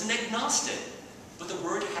was an agnostic, but the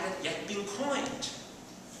word hadn't yet been coined.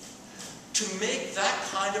 To make that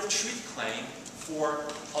kind of truth claim for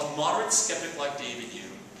a moderate skeptic like David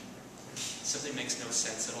Hume simply makes no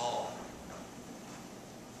sense at all.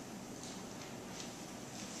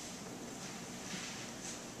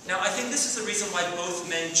 Now, I think this is the reason why both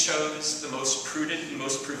men chose the most prudent and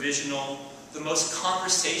most provisional, the most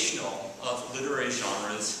conversational of literary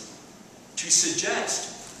genres to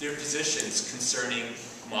suggest their positions concerning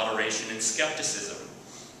moderation and skepticism.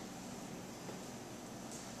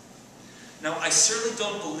 Now, I certainly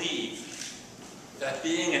don't believe that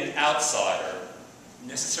being an outsider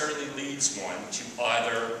necessarily leads one to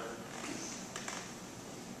either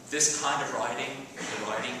this kind of writing, the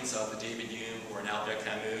writings of a David Hume or an Albert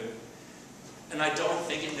Camus, and I don't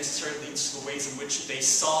think it necessarily leads to the ways in which they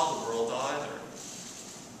saw the world either.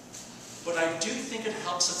 But I do think it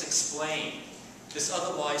helps us explain this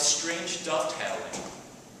otherwise strange dovetailing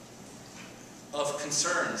of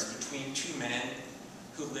concerns between two men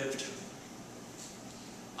who lived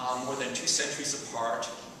more than 2 centuries apart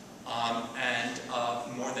and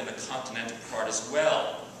more than a continent apart as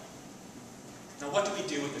well. Now, what do we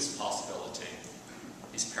do with this possibility,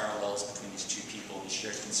 these parallels between these two people, these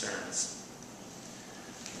shared concerns?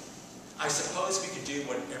 I suppose we could do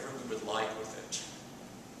whatever we would like with it.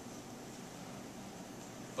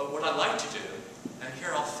 But what I'd like to do, and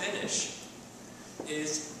here I'll finish,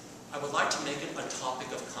 is I would like to make it a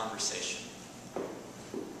topic of conversation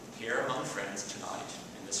here among friends tonight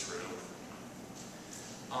in this room.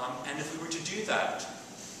 And if we were to do that,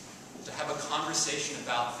 to have a conversation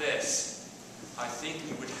about this, I think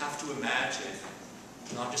we would have to imagine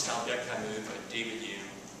not just Albert Camus, but David Hume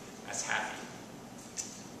as happy.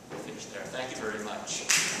 We'll finish there. Thank you very much.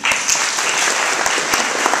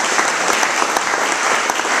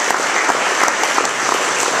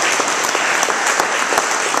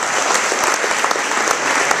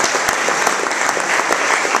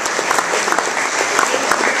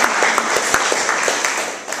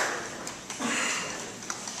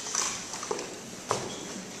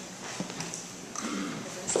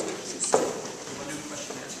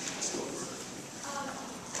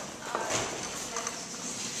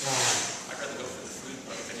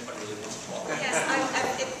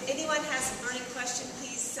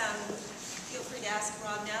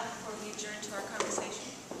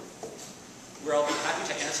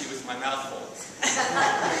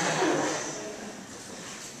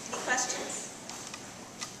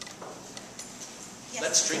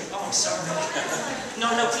 Let's drink. Oh, I'm sorry.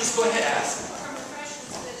 No, please go ahead, ask. From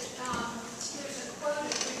impressions that there's a quote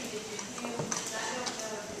attributed to Hume, and I don't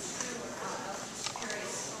know if it's true or not, I was just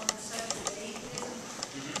curious, on the subject of atheism,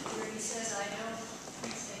 where he says, he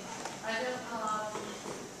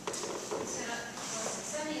said,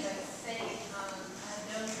 something like faith, I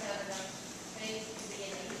don't have enough faith to be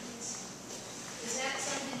an atheist. Is that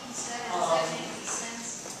something he said? Does that make any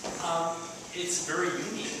sense? It's very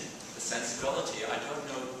unique. Sensibility. I don't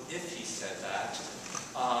know if he said that.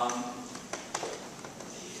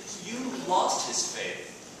 Hume lost his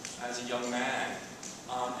faith as a young man,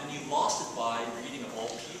 and he lost it by reading, of all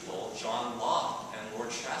people, John Locke and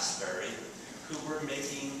Lord Shaftesbury, who were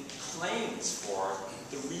making claims for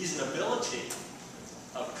the reasonability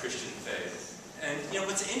of Christian faith. And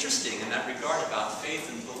what's interesting in that regard about faith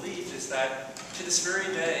and belief is that to this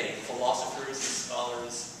very day, philosophers and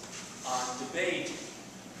scholars debate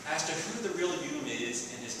as to who the real Hume is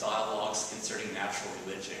in his dialogues concerning natural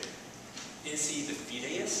religion. Is he the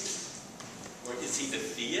fideist? Or is he the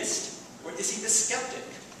theist? Or is he the skeptic?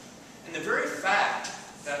 And the very fact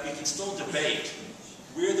that we can still debate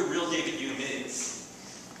where the real David Hume is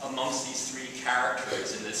amongst these three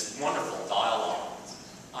characters in this wonderful dialogue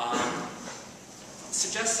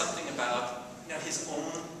suggests something about his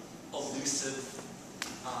own elusive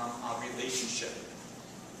relationship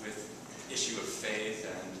with issue of faith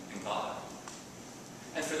and God.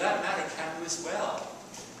 And for that matter, Camus as well.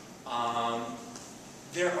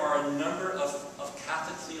 There are a number of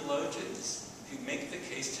Catholic theologians who make the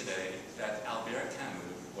case today that Albert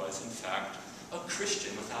Camus was, in fact, a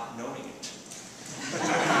Christian without knowing it.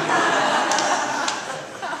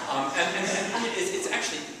 And it's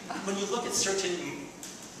actually, when you look at certain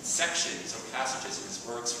sections or passages of his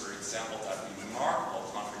works, for example, that remarkable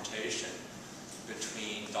confrontation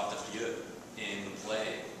between Dr. Vieux in the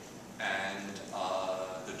play and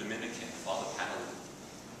the Dominican, Father Panelli.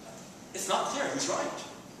 It's not clear who's right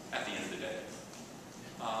at the end of the day.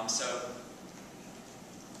 So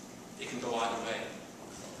it can go either way.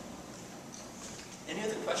 Any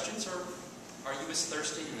other questions, or are you as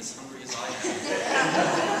thirsty and as hungry as I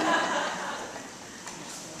am?